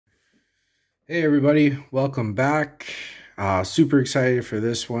Hey everybody, welcome back. Super excited for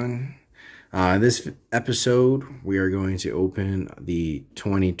this one. This episode, we are going to open the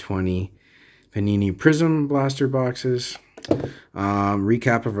 2020 Panini Prizm blaster boxes.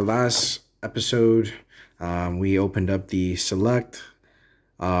 Recap of our last episode, we opened up the select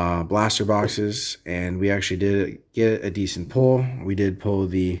blaster boxes, and we actually did get a decent pull. We did pull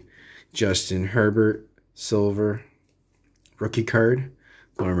the Justin Herbert silver rookie card,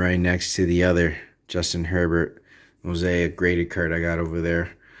 going right next to the other Justin Herbert mosaic graded card I got over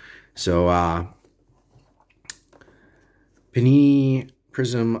there. So Panini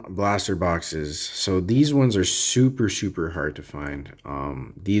Prizm blaster boxes. So these ones are super hard to find.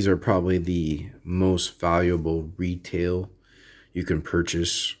 These are probably the most valuable retail you can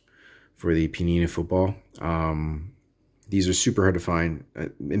purchase for the Panini football. These are super hard to find,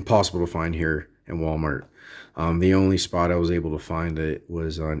 impossible to find here in Walmart. The only spot I was able to find it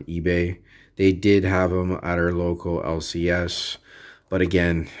was on eBay. They did have them at our local LCS, but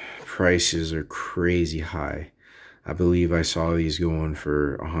again, prices are crazy high. I believe I saw these going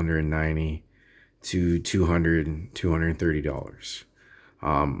for $190 to $200, $230.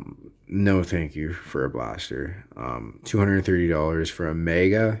 No thank you for a blaster. $230 for a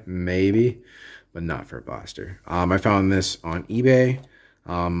mega, maybe, but not for a blaster. I found this on eBay.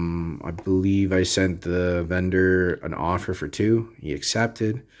 I believe I sent the vendor an offer for two. He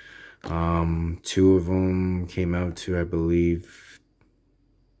accepted. Two of them came out to, I believe,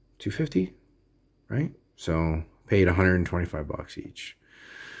 $250, right? So paid 125 bucks each.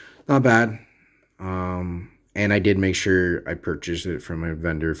 Not bad. And I did make sure I purchased it from a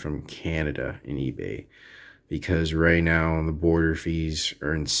vendor from Canada in eBay, because right now the border fees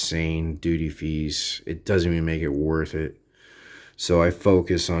are insane, duty fees. It doesn't even make it worth it. So I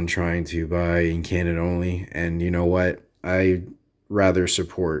focus on trying to buy in Canada only. And you know what? I rather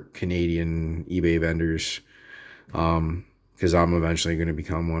support Canadian eBay vendors, because I'm eventually going to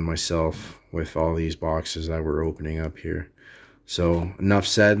become one myself with all these boxes that we're opening up here. So enough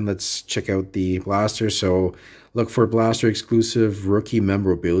said, let's check out the blaster. So look for blaster exclusive rookie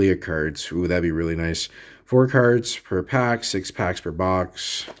memorabilia cards. Ooh, that'd be really nice. 4 cards per pack, 6 packs per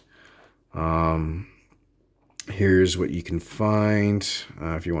box. Here's what you can find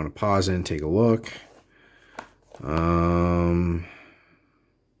if you want to pause it and take a look. I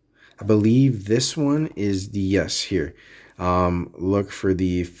believe this one is the, yes, here. Look for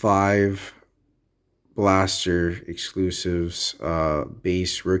the 5 blaster exclusives,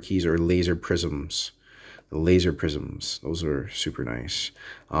 base rookies or laser prisms. The laser prisms, those are super nice.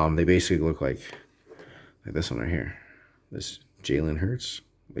 They basically look like this one right here. This Jalen Hurts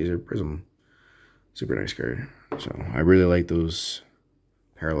laser prism. Super nice card. So I really like those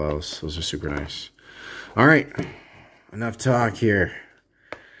parallels. Those are super nice. All right, enough talk here.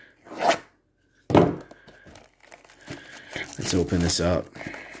 Let's open this up.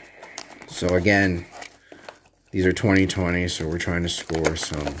 So again, these are 2020, so we're trying to score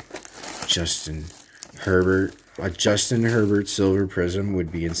some Justin Herbert. A Justin Herbert silver prism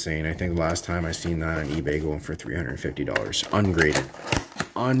would be insane. I think last time I seen that on eBay going for $350. Ungraded.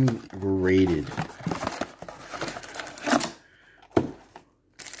 Ungraded.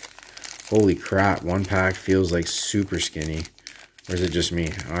 Holy crap, one pack feels like super skinny. Or is it just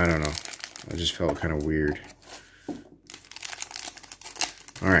me? I don't know. I just felt kind of weird.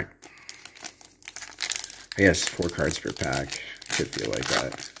 Alright. I guess 4 cards per pack. Could feel like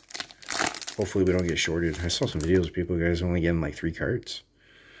that. Hopefully we don't get shorted. I saw some videos of people guys only getting like 3 cards.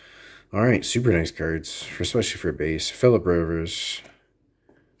 Alright, super nice cards, especially for base. Phillip Rivers.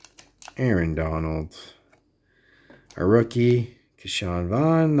 Aaron Donald. A rookie. Keyshawn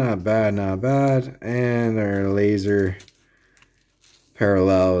Vaughn, not bad, not bad. And our laser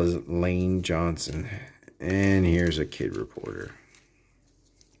parallel is Lane Johnson. And here's a kid reporter.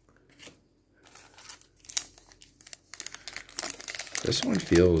 This one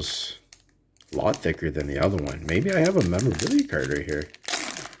feels a lot thicker than the other one. Maybe I have a memorabilia card right here.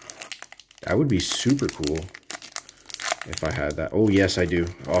 That would be super cool if I had that. Oh, yes, I do.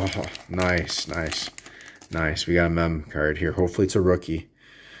 Oh, nice, nice. Nice, we got a mem card here. Hopefully it's a rookie.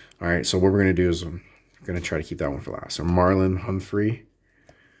 All right, so what we're going to do is I'm going to try to keep that one for last. So Marlon Humphrey.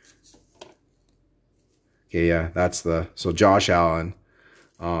 Okay, yeah, that's the, so Josh Allen.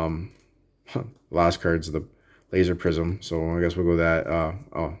 Last card's the laser prism. So I guess we'll go that.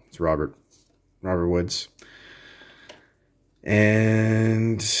 Oh, it's Robert Woods.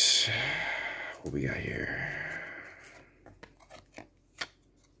 And what we got here?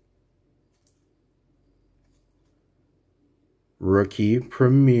 Rookie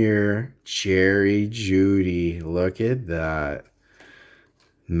Premier Jerry Jeudy. Look at that.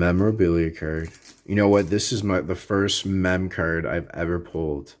 Memorabilia card. You know what? This is the first mem card I've ever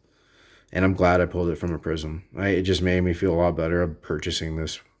pulled. And I'm glad I pulled it from a Prizm. It just made me feel a lot better of purchasing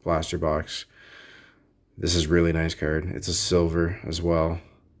this blaster box. This is a really nice card. It's a silver as well.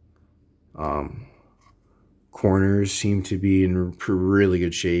 Corners seem to be in really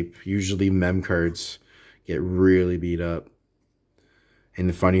good shape. Usually mem cards get really beat up. And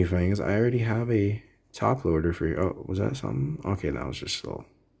the funny thing is, I already have a top loader for you. Oh, was that something? Okay, that was just a little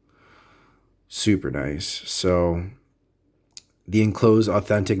super nice. So the enclosed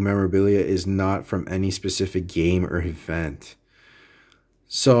authentic memorabilia is not from any specific game or event.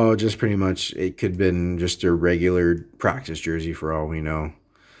 So just pretty much, it could have been just a regular practice jersey for all we know.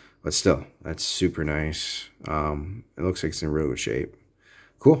 But still, that's super nice. It looks like it's in really good shape.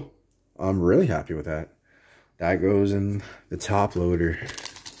 Cool. I'm really happy with that. That goes in the top loader.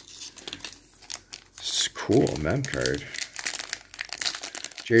 It's cool, mem card.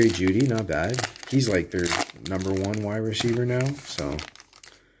 Jerry Jeudy, not bad. He's like their #1 wide receiver now. So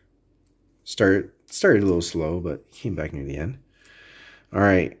started a little slow, but came back near the end. All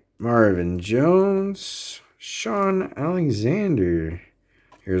right, Marvin Jones, Sean Alexander.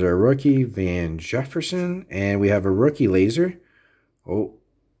 Here's our rookie, Van Jefferson. And we have a rookie laser. Oh,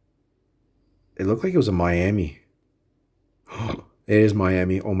 it looked like it was a Miami. It is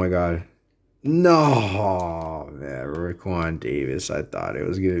Miami. Oh, my God. No, man. Raquan Davis. I thought it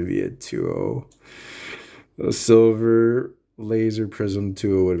was going to be a 2-0. A silver laser Prizm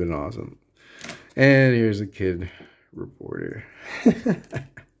 2-0 would have been awesome. And here's a kid reporter.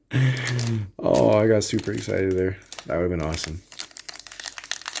 Oh, I got super excited there. That would have been awesome.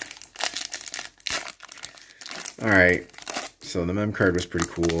 All right, so the mem card was pretty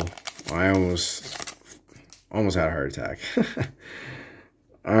cool. I almost had a heart attack.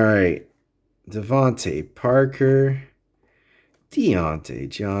 All right, Devontae Parker, Deontay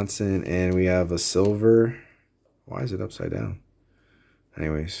Johnson, and we have a silver. Why is it upside down?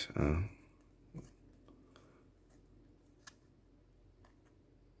 Anyways,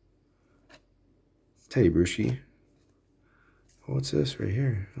 Teddy Bruschi. What's this right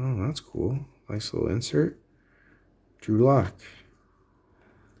here? Oh, that's cool. Nice little insert. Drew Lock.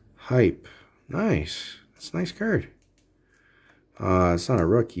 Hype. Nice. That's a nice card. It's not a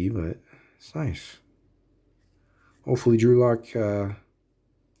rookie, but it's nice. Hopefully Drew Lock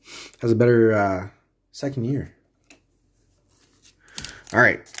has a better second year. All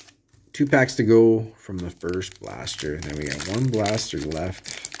right. 2 packs to go from the first blaster. And then we got 1 blaster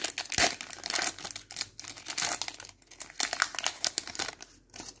left.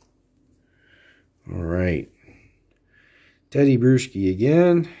 All right. Teddy Bruschi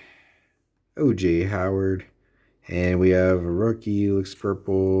again. O.J. Howard. And we have a rookie. Looks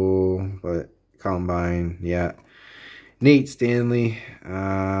purple. But combine. Yeah. Nate Stanley.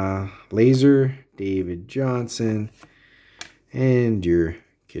 Laser. David Johnson. And your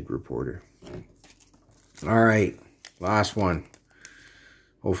kid reporter. All right. Last one.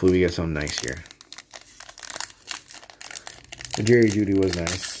 Hopefully we get something nice here. The Jerry Jeudy was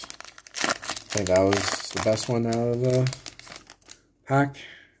nice. I think that was the best one out of the pack.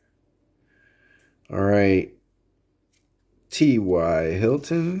 All right. T.Y.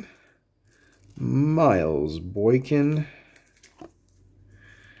 Hilton. Miles Boykin.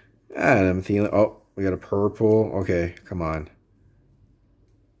 Adam Thielen. Oh, we got a purple. Okay, come on.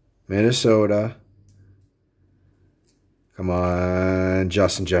 Minnesota. Come on.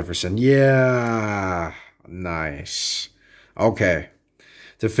 Justin Jefferson. Yeah. Nice. Okay.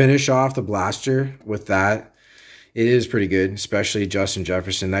 To finish off the blaster with that, it is pretty good, especially Justin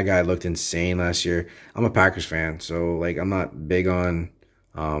Jefferson. That guy looked insane last year. I'm a Packers fan, so like I'm not big on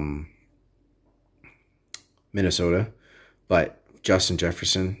Minnesota, but Justin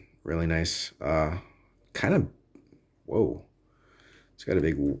Jefferson, really nice. Kind of, whoa. It's got a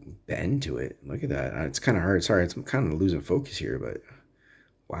big bend to it. Look at that. It's kind of hard. Sorry, I'm kind of losing focus here, but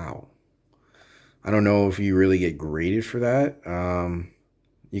wow. I don't know if you really get graded for that.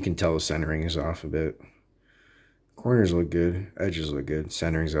 You can tell the centering is off a bit. Corners look good. Edges look good.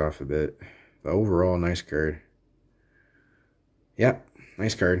 Centering's off a bit. But overall, nice card. Yep,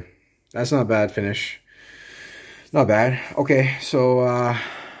 nice card. That's not a bad finish. Not bad. Okay, so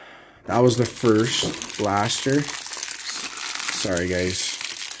that was the first blaster. Sorry, guys.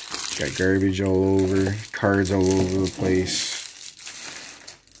 Got garbage all over. Cards all over the place.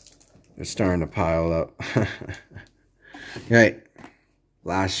 It's starting to pile up. Alright.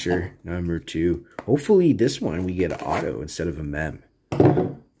 Blaster number 2. Hopefully this one we get an auto instead of a mem.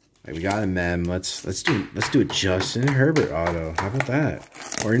 Right, we got a mem. Let's do a Justin Herbert auto. How about that?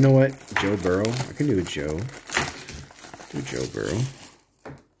 Or you know what? Joe Burrow. I can do a Joe. Do Joe Burrow.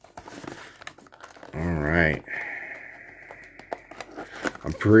 right.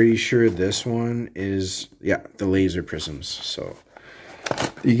 I'm pretty sure this one is, yeah, the laser prisms. So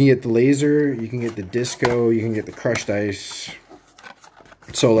you can get the laser, you can get the disco, you can get the crushed ice.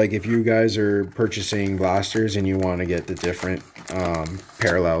 So like if you guys are purchasing blasters and you want to get the different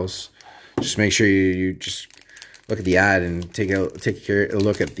parallels, just make sure you just look at the ad and take a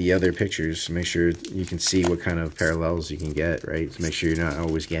look at the other pictures. Make sure you can see what kind of parallels you can get, right? To make sure you're not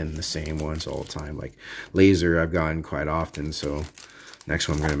always getting the same ones all the time. Like laser I've gotten quite often, so next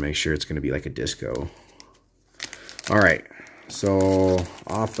one I'm going to make sure it's going to be like a disco. All right, so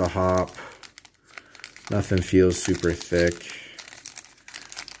off the hop, nothing feels super thick.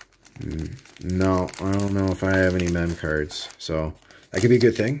 No, I don't know if I have any mem cards, so that could be a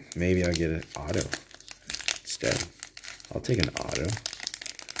good thing. Maybe I'll get an auto instead. I'll take an auto.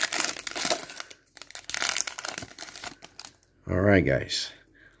 All right, guys.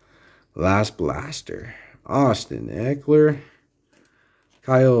 Last blaster. Austin Eckler.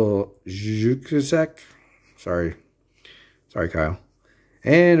 Kyle Jukusek. Sorry, Kyle.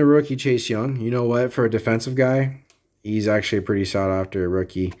 And a rookie, Chase Young. You know what? For a defensive guy, he's actually a pretty sought after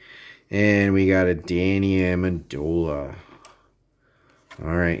rookie. And we got a Danny Amendola.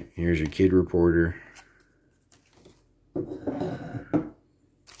 All right, here's your kid reporter.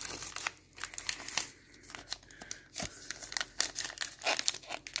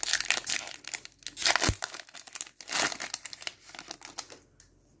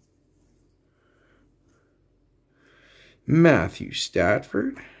 Matthew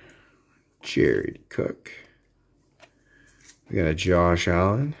Stafford. Jared Cook. We got a Josh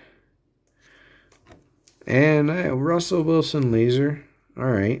Allen. And Russell Wilson laser. All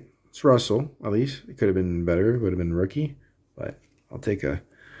right. It's Russell, at least. It could have been better. It would have been rookie. But I'll take a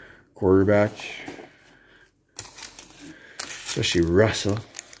quarterback. Especially Russell.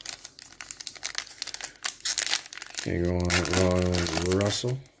 Okay, go on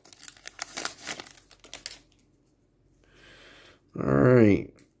Russell. All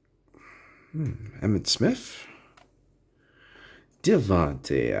right. Emmitt Smith.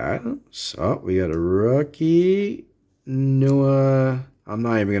 Devontae Adams. Oh, we got a rookie. Noah. I'm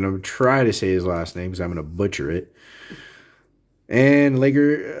not even going to try to say his last name because I'm going to butcher it. And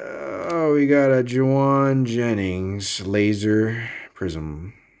Laker. Oh, we got a Juwan Jennings. Laser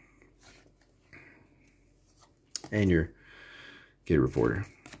Prizm. And your kid reporter.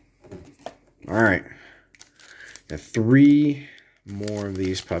 All right. Got 3 more of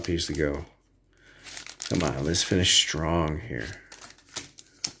these puppies to go. Come on, let's finish strong here.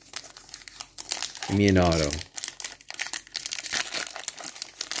 Give me an auto.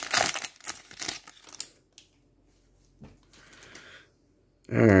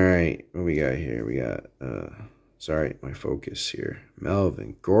 All right, what we got here? We got, sorry, my focus here.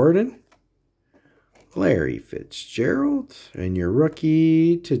 Melvin Gordon. Larry Fitzgerald. And your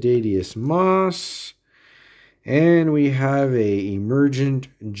rookie, Tadadius Moss. And we have a emergent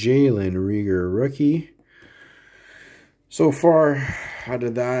Jalen Reagor rookie. So far, out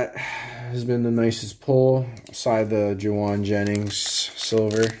of that, has been the nicest pull. Aside the Juwan Jennings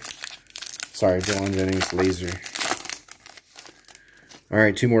silver. Sorry, Juwan Jennings laser. All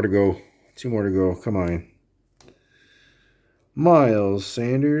right, 2 more to go. 2 more to go. Come on. Miles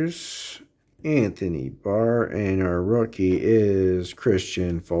Sanders. Anthony Barr, and our rookie is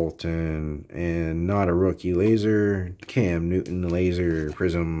Christian Fulton, and not a rookie laser, Cam Newton laser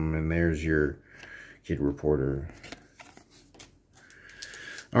Prizm, and there's your kid reporter.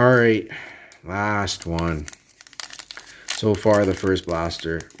 All right, last one. So far, the first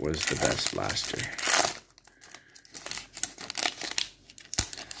blaster was the best blaster.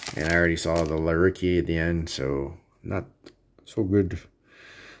 And I already saw the rookie at the end, so not so good.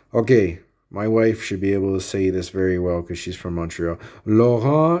 Okay. My wife should be able to say this very well because she's from Montreal.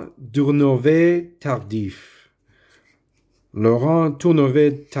 Laurent Tournevet Tardif. Laurent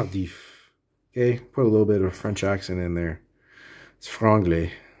Tournevet Tardif. Okay, put a little bit of French accent in there. It's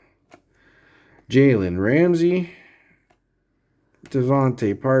franglais. Jalen Ramsey.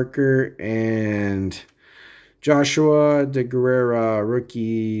 Devontae Parker. And Joshua De Guerrera,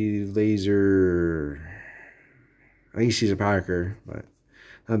 rookie laser. At least he's a Packer, but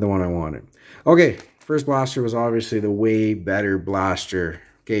not the one I wanted. Okay, first blaster was obviously the way better blaster.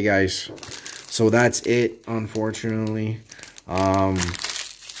 Okay, guys, so that's it, unfortunately.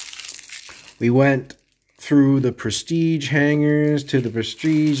 We went through the prestige hangers, to the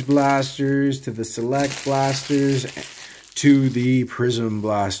prestige blasters, to the select blasters, to the Prizm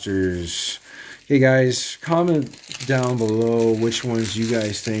blasters. Okay, guys, comment down below which ones you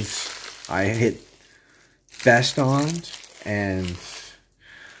guys think I hit best on, and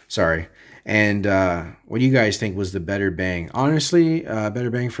sorry. And what do you guys think was the better bang? Honestly, better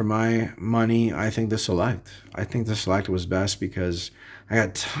bang for my money, I think the Select. I think the Select was best because I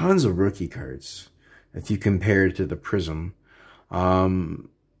got tons of rookie cards. If you compare it to the Prizm.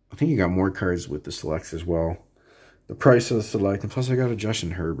 I think you got more cards with the Selects as well. The price of the Select, and plus I got a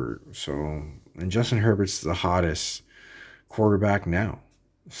Justin Herbert. So, and Justin Herbert's the hottest quarterback now.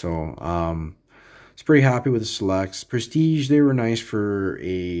 So, was pretty happy with the Selects. Prestige, they were nice for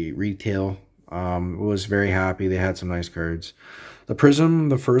a retail. Was very happy. They had some nice cards. The Prizm,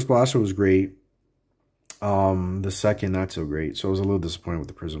 the first blaster was great. The second, not so great. So I was a little disappointed with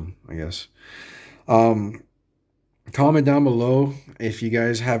the Prizm, I guess. Comment down below if you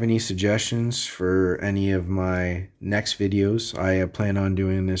guys have any suggestions for any of my next videos. I plan on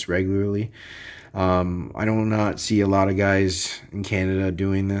doing this regularly. I do not see a lot of guys in Canada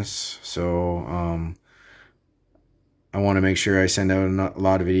doing this, so I want to make sure I send out a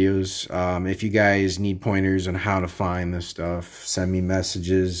lot of videos. If you guys need pointers on how to find this stuff, send me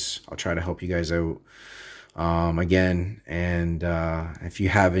messages. I'll try to help you guys out again. And if you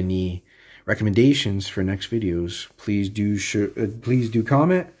have any recommendations for next videos, please do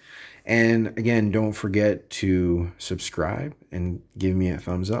comment. And again, don't forget to subscribe and give me a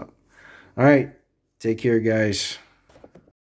thumbs up. All right, take care, guys.